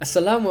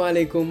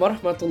Assalamu'alaikum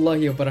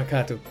warahmatullahi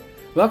wabarakatuh.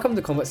 Welcome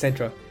to Convert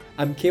Central.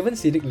 I'm Kevin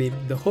Siddiq Lim,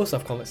 the host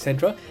of Convert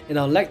Central, and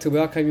I'd like to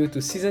welcome you to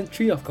Season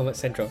 3 of Convert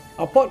Central.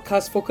 Our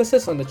podcast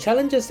focuses on the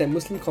challenges that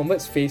Muslim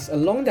converts face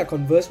along their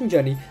conversion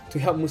journey to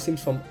help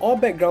Muslims from all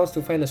backgrounds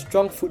to find a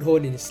strong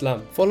foothold in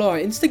Islam. Follow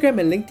our Instagram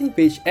and LinkedIn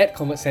page at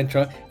Convert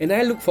Central, and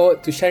I look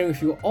forward to sharing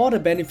with you all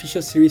the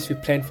beneficial series we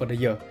planned for the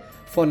year.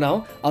 For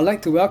now, I'd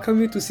like to welcome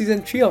you to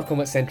Season 3 of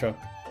Convert Central.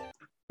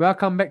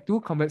 Welcome back to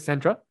Convert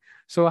Central.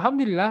 So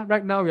Alhamdulillah,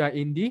 right now we are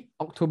in the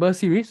October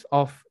series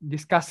of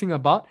discussing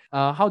about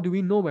how do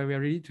we know when we are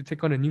ready to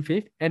take on a new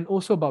faith, and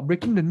also about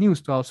breaking the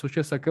news to our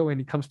social circle when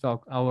it comes to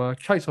our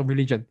choice of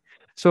religion.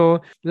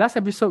 So last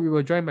episode, we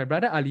were joined by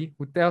Brother Ali,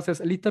 who tells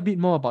us a little bit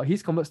more about his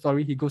convert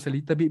story. He goes a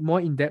little bit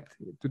more in depth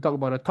to talk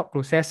about the thought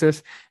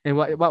processes and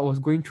what was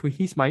going through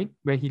his mind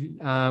when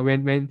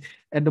when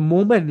at the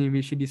moment in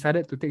which he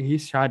decided to take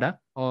his shahada,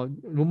 or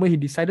the moment he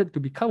decided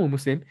to become a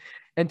Muslim.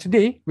 And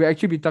today, we'll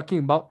actually be talking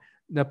about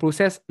the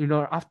process,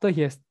 after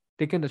he has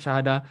taken the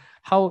shahada,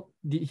 how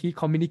did he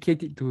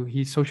communicate it to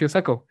his social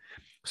circle?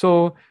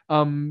 So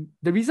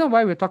the reason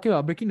why we're talking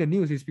about breaking the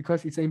news is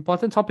because it's an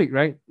important topic,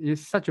 right?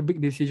 It's such a big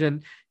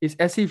decision. It's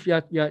as if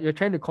you're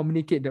trying to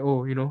communicate that,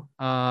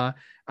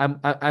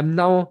 I'm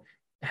now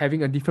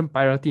having a different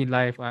priority in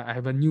life. I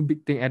have a new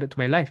big thing added to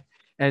my life.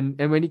 And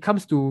when it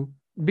comes to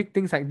big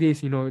things like this,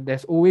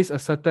 there's always a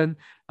certain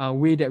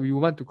way that we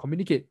want to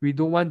communicate. We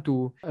don't want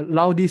to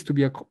allow this to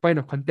be a point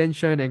of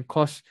contention and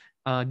cause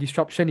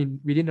disruption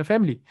within the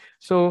family.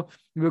 So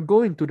we'll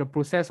go into the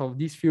process of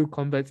these few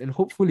converts, and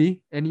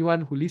hopefully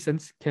anyone who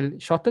listens can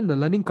shorten the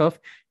learning curve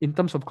in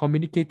terms of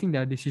communicating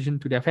their decision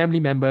to their family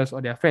members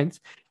or their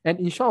friends. And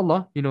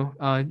inshallah,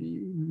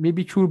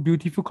 maybe through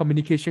beautiful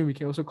communication, we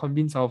can also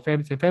convince our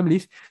friends and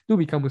families to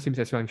become Muslims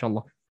as well,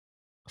 inshallah.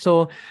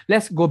 So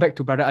let's go back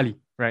to Brother Ali,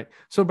 right?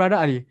 So Brother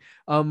Ali,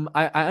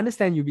 I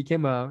understand you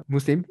became a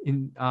Muslim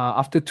in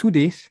after 2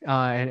 days,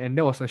 and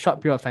that was a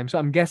short period of time. So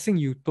I'm guessing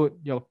you told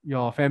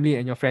your family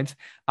and your friends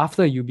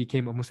after you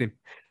became a Muslim,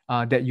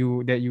 that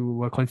you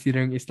were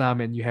considering Islam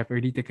and you have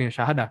already taken a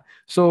shahada.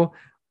 So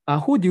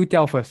who do you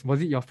tell first?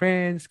 Was it your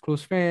friends,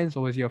 close friends,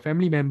 or was it your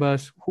family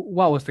members?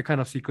 What was the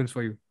kind of sequence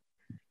for you?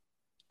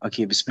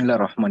 Okay, Bismillah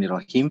ar-Rahman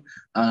ar-Rahim.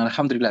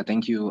 Alhamdulillah,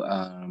 thank you,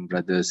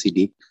 Brother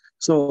Siddiq.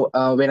 So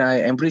when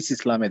I embraced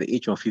Islam at the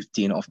age of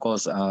 15, of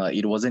course,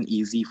 it wasn't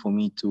easy for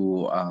me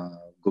to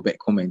go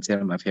back home and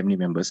tell my family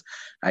members.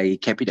 I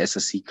kept it as a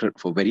secret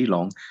for very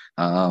long.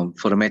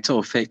 For a matter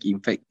of fact,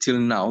 in fact, till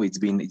now, it's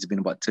been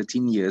about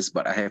 13 years,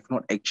 but I have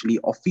not actually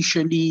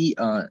officially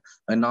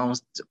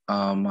announced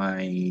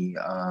my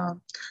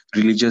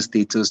religious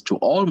status to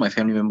all my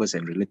family members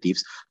and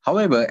relatives.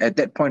 However, at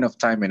that point of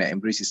time when I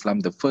embraced Islam,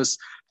 the first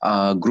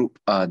group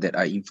that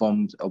I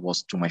informed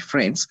was to my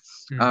friends.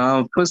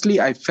 Firstly,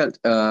 I felt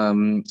a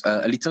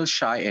little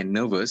shy and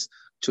nervous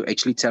to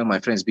actually tell my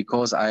friends,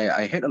 because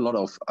I had a lot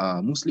of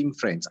Muslim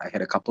friends. I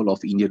had a couple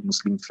of Indian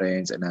Muslim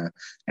friends and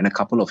a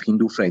couple of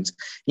Hindu friends.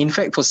 In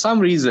fact, for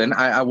some reason,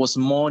 I was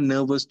more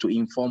nervous to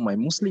inform my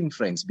Muslim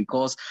friends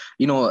because,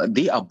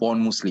 they are born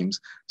Muslims.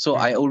 So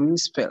I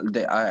always felt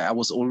that I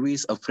was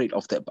always afraid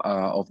of that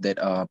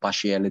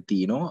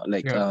partiality,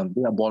 they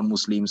are born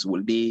Muslims.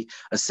 Will they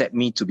accept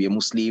me to be a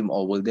Muslim,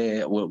 or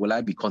will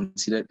I be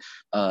considered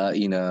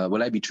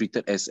will I be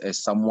treated as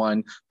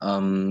someone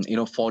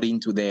foreign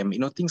to them,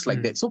 things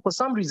like that. So for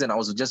some reason, I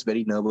was just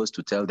very nervous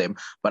to tell them.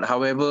 But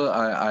however,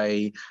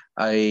 I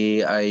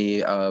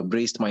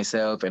braced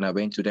myself and I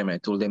went to them and I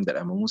told them that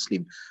I'm a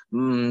Muslim.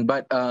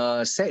 But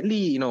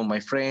sadly, my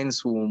friends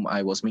whom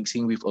I was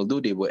mixing with, although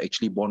they were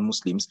actually born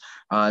Muslims,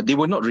 they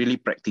were not really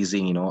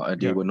practicing.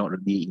 They were not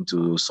really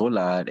into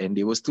Salat, and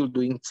they were still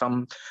doing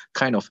some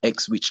kind of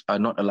acts which are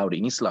not allowed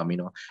in Islam.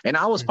 And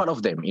I was part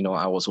of them.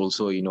 I was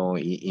also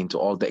into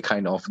all that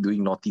kind of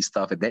doing naughty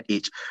stuff at that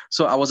age.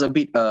 So I was a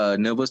bit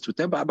nervous to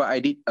them, but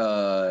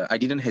I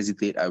didn't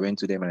hesitate. I went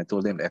to them and I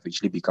told them that I've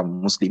actually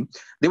become Muslim.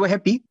 They were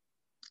happy.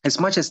 As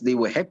much as they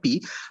were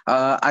happy,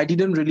 I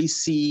didn't really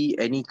see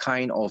any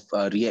kind of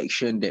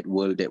reaction that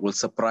will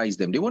surprise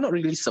them. They were not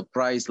really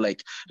surprised,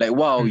 like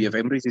wow, you have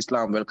embraced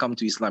Islam, welcome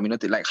to Islam.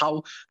 Like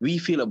how we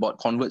feel about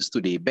converts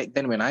today. Back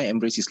then, when I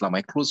embraced Islam,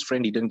 my close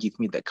friend didn't give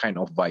me that kind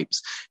of vibes.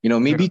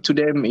 Maybe to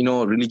them,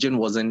 religion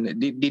wasn't.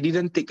 They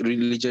didn't take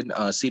religion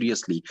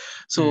seriously.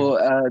 So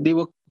they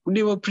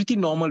were pretty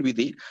normal with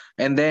it.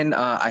 And then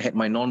I had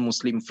my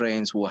non-Muslim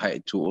friends who I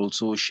had to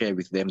also share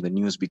with them the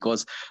news,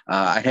 because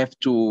I had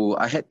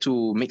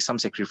to make some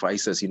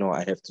sacrifices.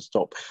 I have to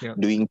stop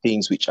doing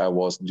things which I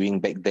was doing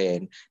back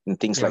then and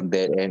things like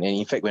that. And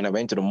in fact, when I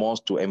went to the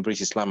mosque to embrace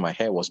Islam, my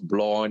hair was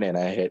blonde and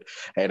I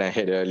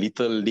had a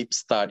little lip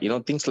stud,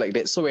 things like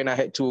that. So when I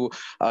had to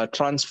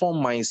transform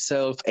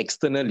myself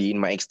externally in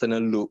my external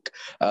look,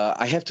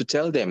 I have to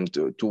tell them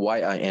to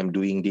why I am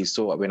doing this.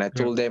 So when I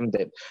told them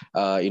that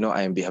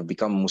I am they have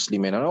become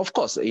Muslim. And of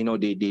course, they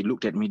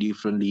looked at me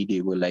differently. They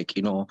were like,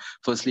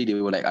 firstly, they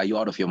were like, are you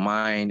out of your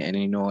mind? And,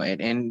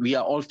 and we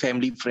are all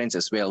family friends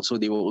as well. So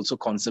they were also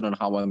concerned on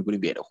how I'm going to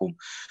be at home.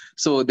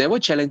 So there were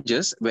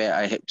challenges where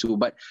I had to,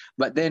 but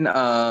then,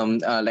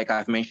 like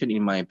I've mentioned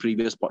in my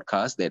previous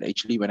podcast, that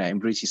actually when I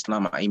embraced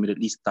Islam, I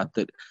immediately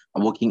started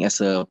working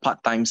as a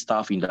part-time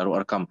staff in Darul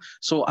Arkam.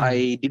 So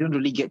I didn't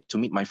really get to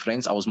meet my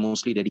friends. I was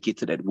mostly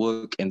dedicated at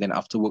work, and then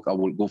after work, I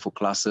would go for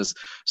classes.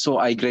 So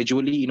I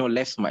gradually,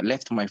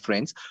 left my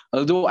friends.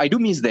 Although I do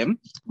miss them,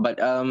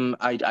 but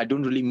I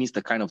don't really miss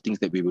the kind of things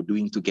that we were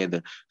doing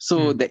together.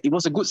 So that it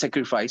was a good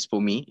sacrifice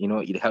for me.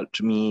 It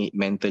helped me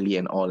mentally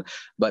and all.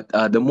 But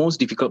the most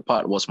difficult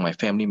part was my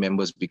family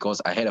members,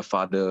 because I had a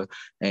father,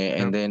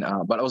 and then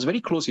but I was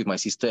very close with my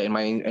sister,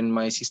 and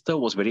my sister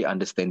was very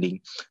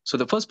understanding. So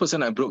the first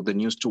person I broke the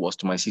news to was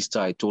to my sister.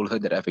 I told her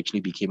that I've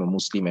actually became a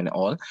Muslim and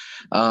all.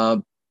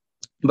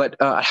 But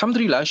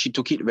Alhamdulillah, she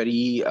took it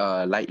very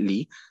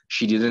lightly.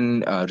 She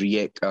didn't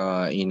react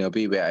in a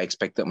way where I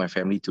expected my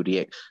family to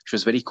react. She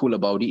was very cool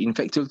about it. In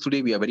fact, till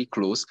today, we are very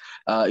close.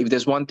 If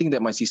there's one thing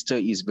that my sister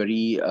is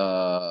very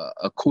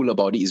cool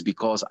about, it is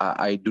because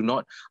I do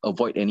not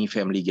avoid any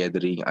family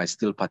gathering. I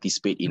still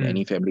participate in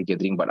any family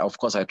gathering. But of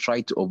course, I try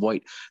to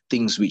avoid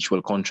things which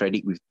will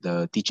contradict with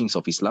the teachings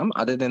of Islam.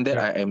 Other than that,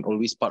 I am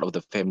always part of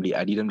the family.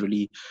 I didn't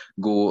really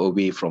go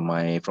away from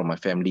my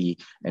family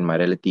and my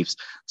relatives.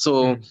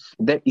 So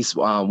that is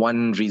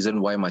one reason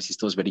why my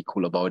sister was very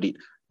cool about it.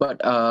 But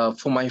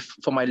for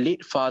my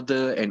late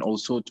father, and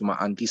also to my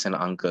aunties and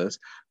uncles,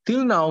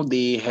 till now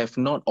they have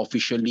not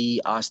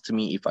officially asked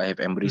me if I have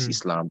embraced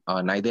Islam.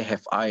 Neither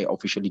have I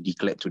officially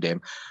declared to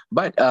them.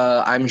 But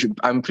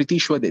I'm pretty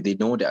sure that they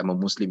know that I'm a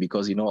Muslim,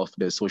 because of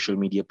the social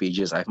media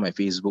pages. I have my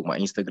Facebook, my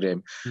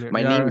Instagram.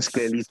 My name is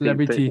clearly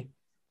celebrity. stated.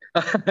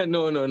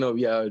 No.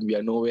 We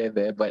are nowhere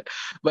there. But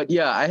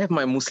yeah, I have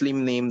my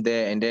Muslim name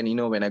there. And then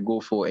when I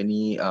go for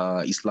any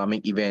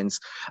Islamic events,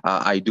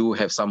 I do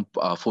have some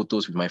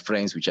photos with my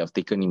friends which I've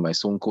taken in my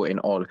Songko and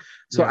all.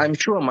 So I'm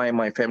sure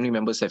my family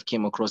members have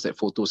came across that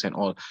photos and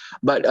all.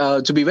 But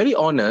to be very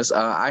honest,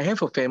 I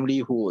have a family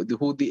who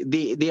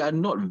they are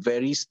not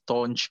very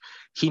staunch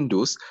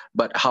Hindus,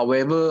 but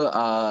however,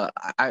 I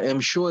am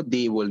sure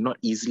they will not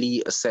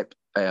easily accept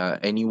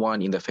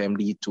anyone in the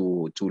family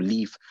to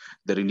leave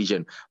the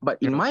religion. But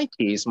in my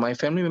case, my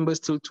family members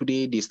till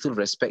today, they still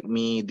respect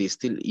me. They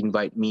still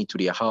invite me to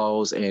their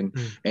house, and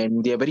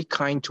they're very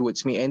kind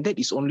towards me. And that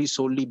is only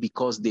solely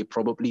because they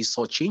probably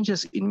saw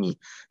changes in me.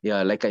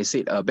 Yeah, like I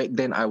said, back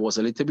then I was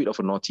a little bit of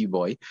a naughty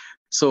boy.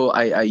 So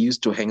I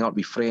used to hang out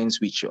with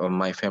friends which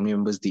my family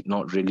members did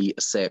not really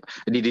accept.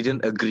 They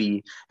didn't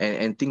agree,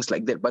 and things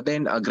like that. But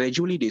then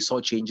gradually they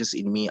saw changes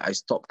in me. I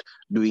stopped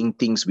doing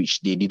things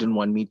which they didn't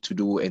want me to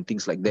do, and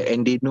things like that.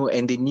 And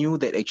they knew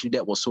that actually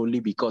that was solely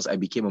because I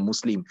became a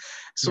Muslim.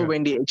 So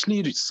when they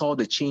actually saw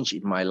the change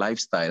in my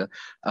lifestyle,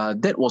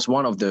 that was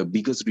one of the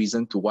biggest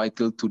reasons to why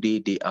till today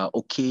they are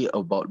okay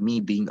about me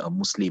being a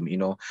Muslim.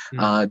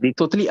 They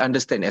totally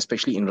understand,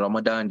 especially in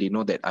Ramadan. They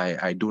know that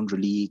I don't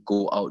really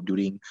go out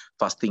during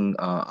fasting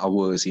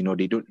hours.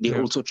 They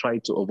also try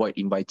to avoid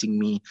inviting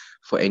me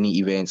for any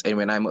events. And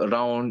when I'm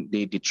around,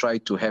 they try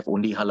to have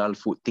only halal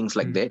food, things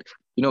like that.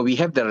 We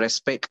have the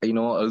respect,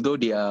 although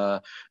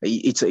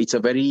it's a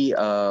very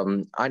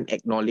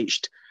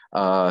unacknowledged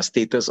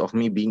status of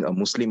me being a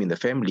Muslim in the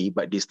family,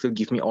 but they still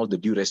give me all the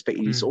due respect.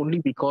 It's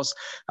only because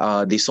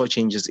they saw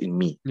changes in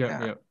me.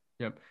 Yep.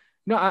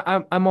 No,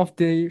 I'm of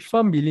the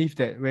firm belief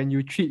that when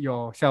you treat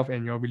yourself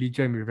and your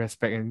religion with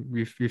respect and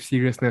with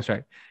seriousness,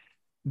 right,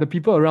 the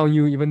people around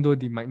you, even though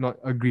they might not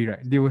agree,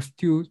 right, they will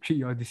still treat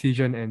your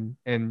decision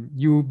and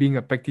you being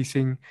a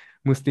practicing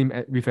Muslim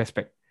with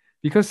respect.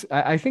 Because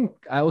I think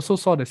I also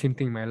saw the same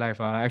thing in my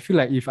life. I feel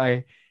like if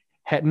I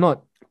had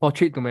not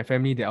portrayed to my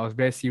family that I was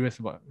very serious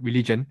about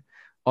religion,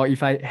 or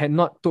if I had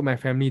not told my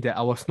family that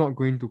I was not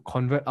going to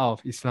convert out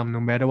of Islam no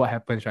matter what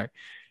happens, right,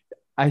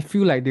 I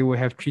feel like they would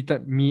have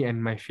treated me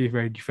and my faith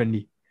very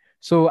differently.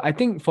 So I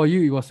think for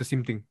you, it was the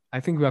same thing. I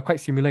think we are quite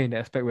similar in the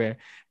aspect where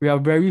we are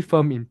very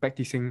firm in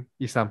practicing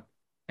Islam,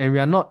 and we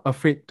are not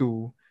afraid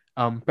to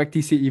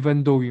practice it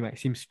even though we might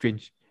seem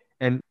strange.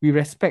 And we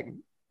respect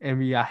and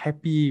we are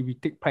happy, we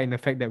take pride in the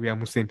fact that we are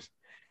Muslims.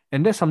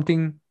 And that's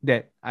something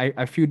that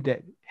I feel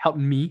that helped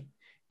me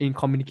in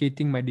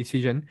communicating my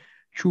decision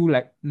through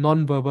like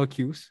non-verbal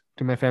cues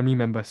to my family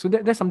members. So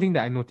that's something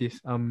that I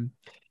noticed.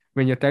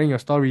 When you're telling your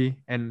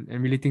story and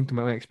relating to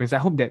my own experience. I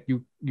hope that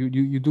you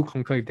do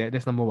concur with that.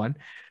 That's number one.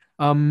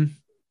 When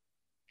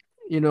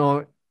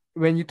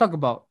you talk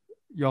about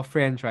your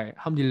friends, right?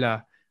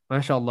 Alhamdulillah,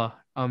 mashallah,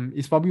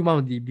 it's probably one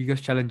of the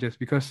biggest challenges,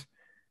 because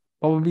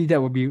probably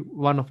that will be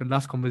one of the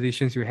last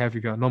conversations you have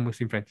with your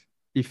non-Muslim friends.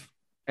 If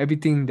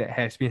everything that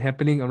has been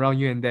happening around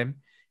you and them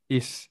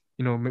is,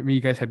 maybe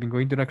you guys have been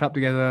going to the club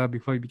together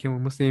before you became a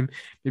Muslim.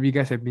 Maybe you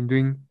guys have been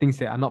doing things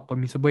that are not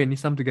permissible in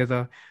Islam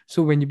together.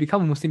 So when you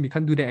become a Muslim, you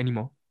can't do that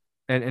anymore.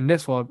 And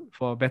that's for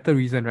a better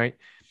reason, right?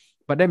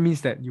 But that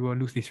means that you will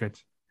lose these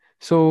friends.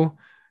 So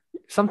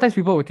sometimes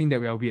people will think that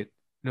we are weird.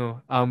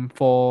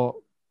 For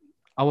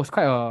I was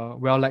quite a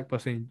well-liked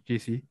person in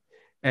JC.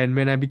 And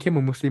when I became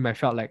a Muslim, I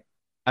felt like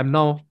I'm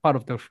now part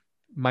of the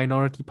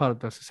minority part of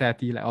the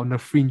society, like on the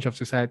fringe of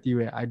society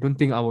where I don't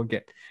think I will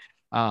get,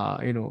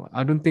 I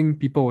don't think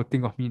people will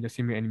think of me the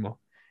same way anymore.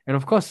 And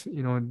of course,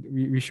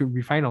 we should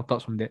refine our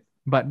thoughts from that.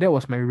 But that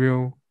was my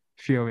real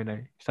fear when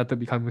I started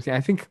becoming Muslim.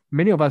 I think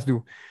many of us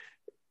do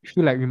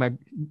feel like we might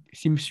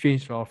seem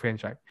strange to our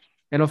friends, right?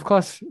 And of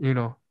course,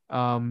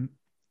 in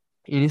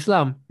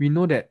Islam, we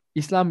know that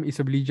Islam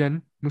is a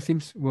religion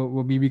Muslims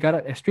will be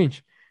regarded as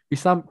strange.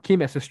 Islam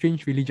came as a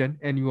strange religion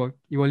and you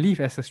will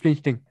live as a strange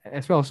thing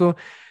as well. So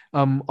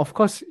of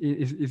course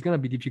it's gonna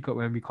be difficult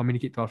when we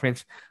communicate to our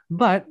friends.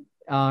 But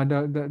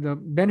the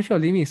benefit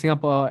of living in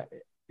Singapore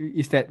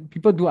is that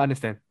people do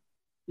understand.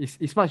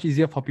 It's much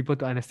easier for people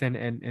to understand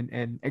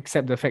and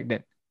accept the fact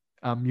that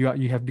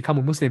you have become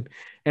a Muslim.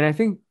 And I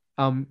think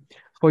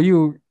for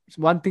you,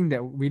 one thing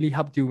that really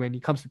helped you when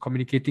it comes to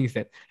communicating is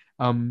that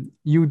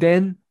you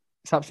then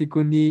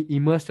subsequently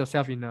immerse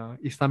yourself in a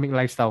Islamic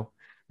lifestyle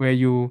where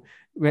you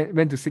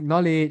went to seek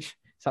knowledge.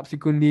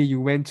 Subsequently, you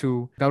went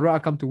to Darul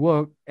Akam to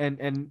work,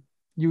 and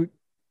you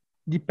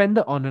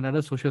depended on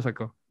another social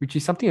circle, which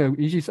is something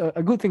which is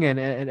a good thing. And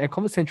at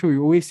Convert Central, we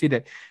always say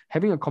that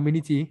having a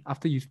community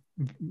after you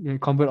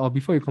convert or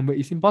before you convert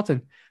is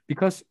important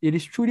because it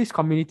is through this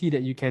community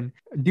that you can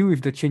deal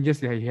with the changes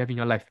that you have in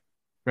your life.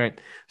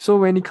 Right. So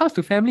when it comes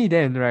to family,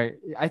 then, right,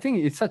 I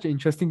think it's such an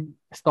interesting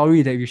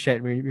story that you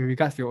shared with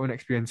regards to your own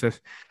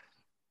experiences.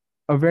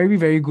 A very,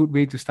 very good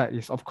way to start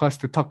is, of course,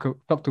 to talk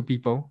to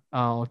people,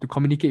 to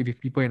communicate with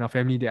people in our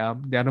family they are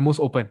the most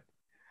open.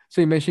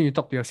 So you mentioned you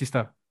talk to your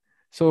sister.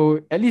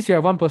 So at least you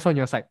have one person on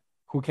your side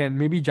who can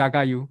maybe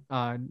jaga you.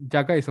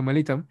 Jaga is a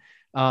Malay term.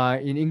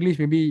 In English,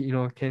 maybe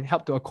can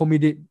help to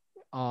accommodate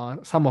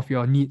some of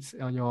your needs,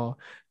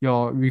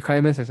 your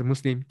requirements as a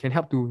Muslim, can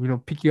help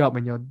to pick you up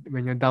when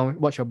you're down,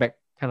 watch your back,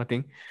 kind of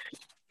thing.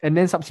 And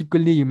then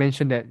subsequently, you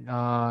mentioned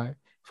that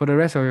for the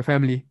rest of your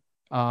family,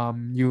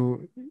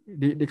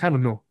 they kind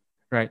of know,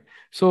 right?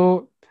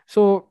 So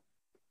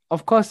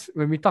of course,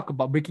 when we talk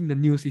about breaking the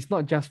news, it's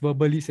not just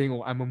verbally saying,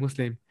 "Oh, I'm a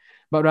Muslim,"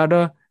 but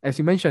rather, as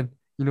you mentioned,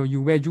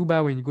 you wear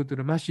jubah when you go to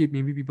the masjid.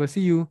 Maybe people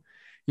see you.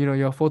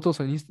 Your photos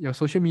on your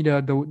social media,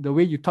 the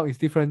way you talk is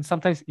different.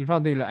 Sometimes in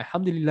front of them, you're like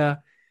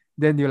Alhamdulillah,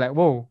 then you're like,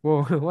 whoa,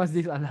 whoa, what's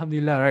this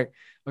Alhamdulillah, right?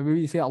 Or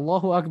maybe you say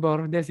Allahu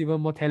Akbar. That's even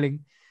more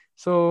telling.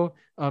 So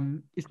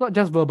it's not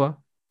just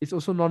verbal; it's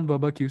also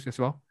non-verbal cues as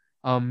well.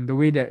 The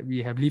way that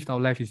we have lived our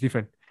life is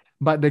different.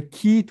 But the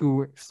key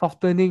to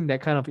softening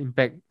that kind of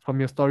impact from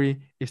your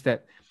story is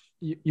that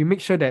you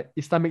make sure that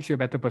Islam makes you a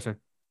better person.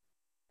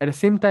 At the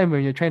same time,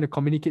 when you're trying to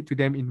communicate to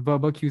them in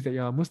verbal cues that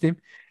you're a Muslim,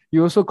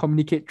 you also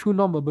communicate through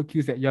non-verbal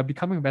cues that you're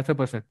becoming a better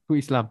person through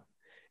Islam.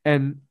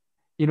 And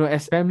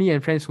as family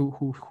and friends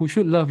who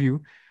should love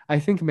you, I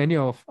think many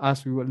of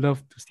us we would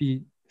love to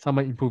see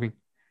someone improving,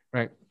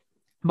 right?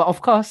 But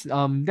of course,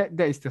 that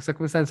is the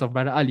circumstance of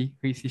Brother Ali,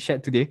 who he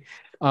shared today.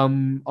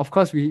 Of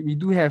course, we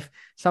do have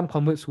some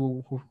converts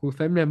who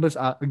family members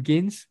are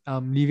against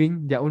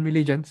leaving their own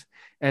religions,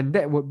 and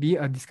that would be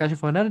a discussion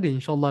for another day.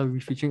 Inshallah, we'll be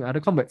featuring other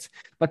converts.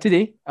 But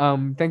today,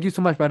 thank you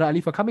so much, Brother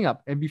Ali, for coming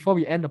up. And before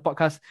we end the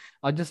podcast,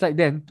 I'd just like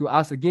then to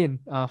ask again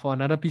for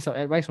another piece of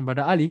advice from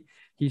Brother Ali.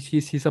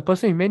 He's a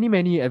person with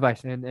many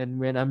advice, and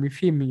when I'm with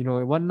him,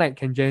 one night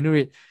can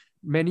generate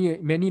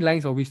many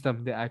lines of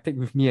wisdom that I take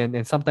with me,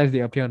 and sometimes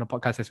they appear on the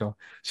podcast as well.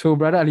 So,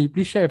 Brother Ali,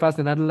 please share with us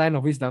another line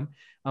of wisdom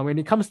when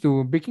it comes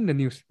to breaking the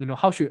news.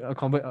 How should a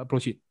convert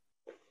approach it?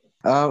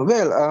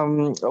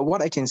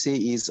 What I can say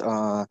is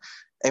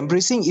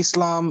embracing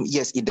Islam,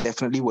 yes, it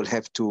definitely will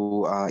have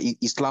to.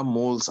 Islam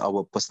molds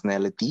our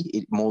personality,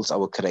 it molds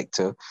our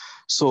character.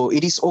 So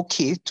it is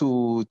okay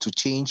to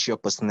change your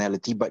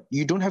personality, but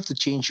you don't have to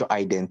change your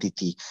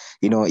identity.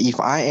 If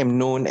I am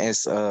known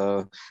as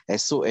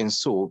so and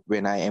so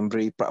when I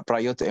embrace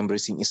prior to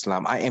embracing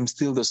Islam, I am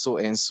still the so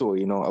and so.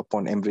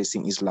 Upon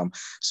embracing Islam.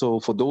 So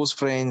for those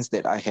friends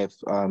that I have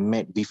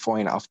met before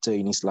and after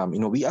in Islam,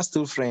 we are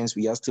still friends,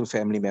 we are still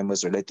family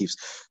members, relatives.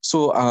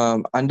 So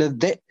under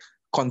that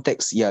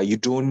context, yeah, you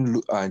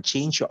don't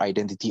change your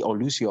identity or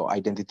lose your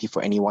identity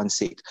for anyone's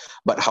sake.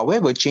 But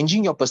however,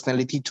 changing your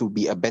personality to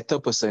be a better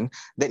person,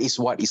 that is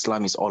what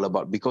Islam is all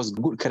about, because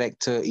good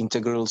character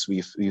integrals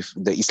with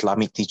the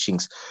Islamic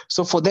teachings.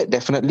 So for that,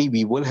 definitely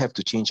we will have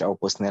to change our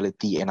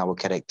personality and our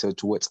character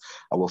towards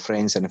our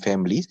friends and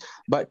families.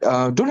 But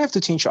don't have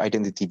to change your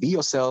identity. Be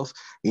yourself.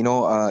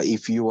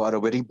 If you are a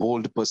very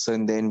bold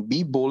person, then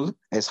be bold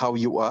as how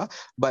you are,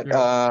 but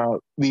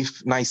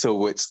with nicer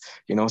words.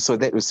 So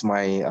that was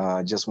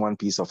my just one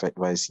piece of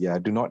advice. Yeah,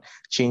 do not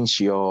change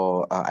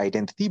your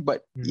identity,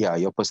 but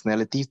your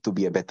personality to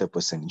be a better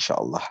person,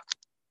 inshallah.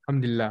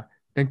 Alhamdulillah.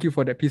 Thank you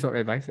for that piece of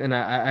advice. And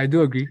I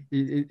do agree.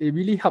 It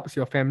really helps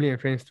your family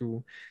and friends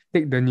to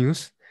take the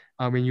news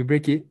when you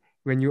break it,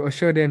 when you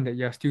assure them that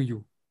you're still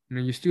you.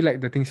 You still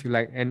like the things you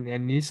like.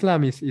 And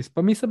Islam is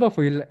permissible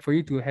for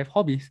you to have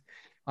hobbies.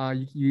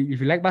 If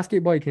you like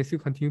basketball, you can still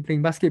continue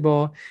playing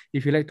basketball.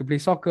 If you like to play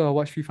soccer or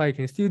watch FIFA, you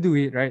can still do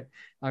it, right?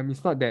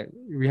 It's not that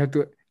we have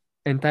to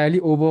entirely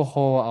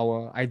overhaul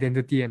our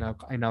identity and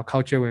our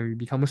culture when we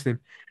become Muslim.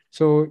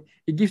 So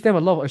it gives them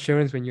a lot of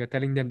assurance when you're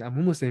telling them that I'm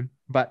a Muslim,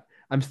 but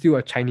I'm still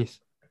a Chinese,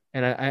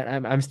 and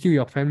I'm still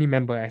your family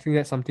member. I think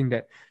that's something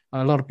that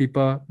a lot of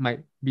people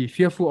might be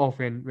fearful of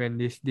when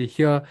they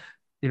hear,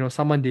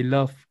 someone they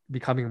love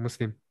becoming a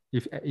Muslim.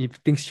 If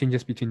things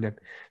changes between them.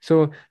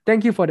 So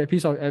thank you for that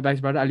piece of advice,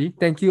 Brother Ali.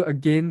 Thank you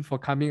again for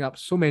coming up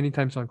so many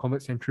times on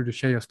Convert Central to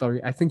share your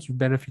story. I think you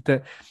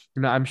benefited,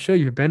 I'm sure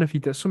you've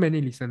benefited so many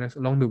listeners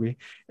along the way.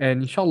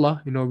 And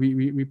inshallah,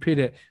 we pray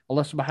that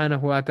Allah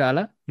subhanahu wa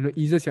ta'ala,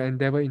 eases your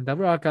endeavor in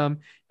Darul Arkam,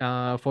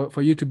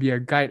 for you to be a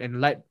guide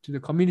and light to the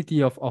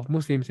community of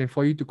Muslims, and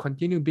for you to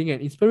continue being an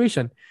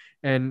inspiration,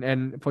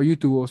 and for you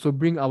to also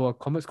bring our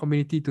commerce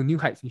community to new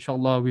heights,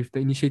 inshallah, with the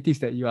initiatives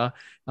that you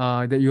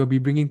will be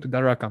bringing to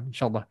Darul Arkam,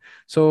 inshallah.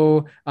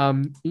 So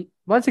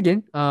once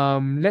again,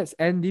 let's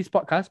end this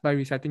podcast by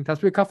reciting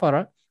Tasbih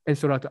Kafara and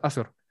Surah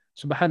Al-Asr.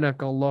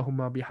 Subhanaka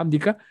Allahumma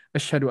bihamdika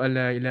asyhadu an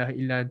la ilaha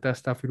illa anta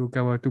astaghfiruka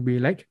wa atubu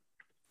ilaik.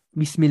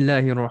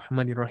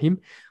 Bismillahirrahmanirrahim.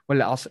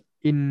 Wal 'asr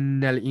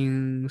innal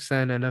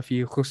insana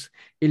lafi khusr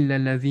illa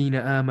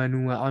alladhina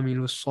amanu wa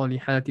 'amilus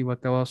solihati wa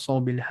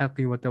tawassaw bil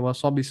haqqi wa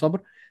tawassaw bis sabr.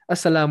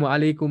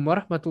 Assalamualaikum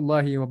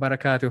warahmatullahi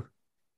wabarakatuh.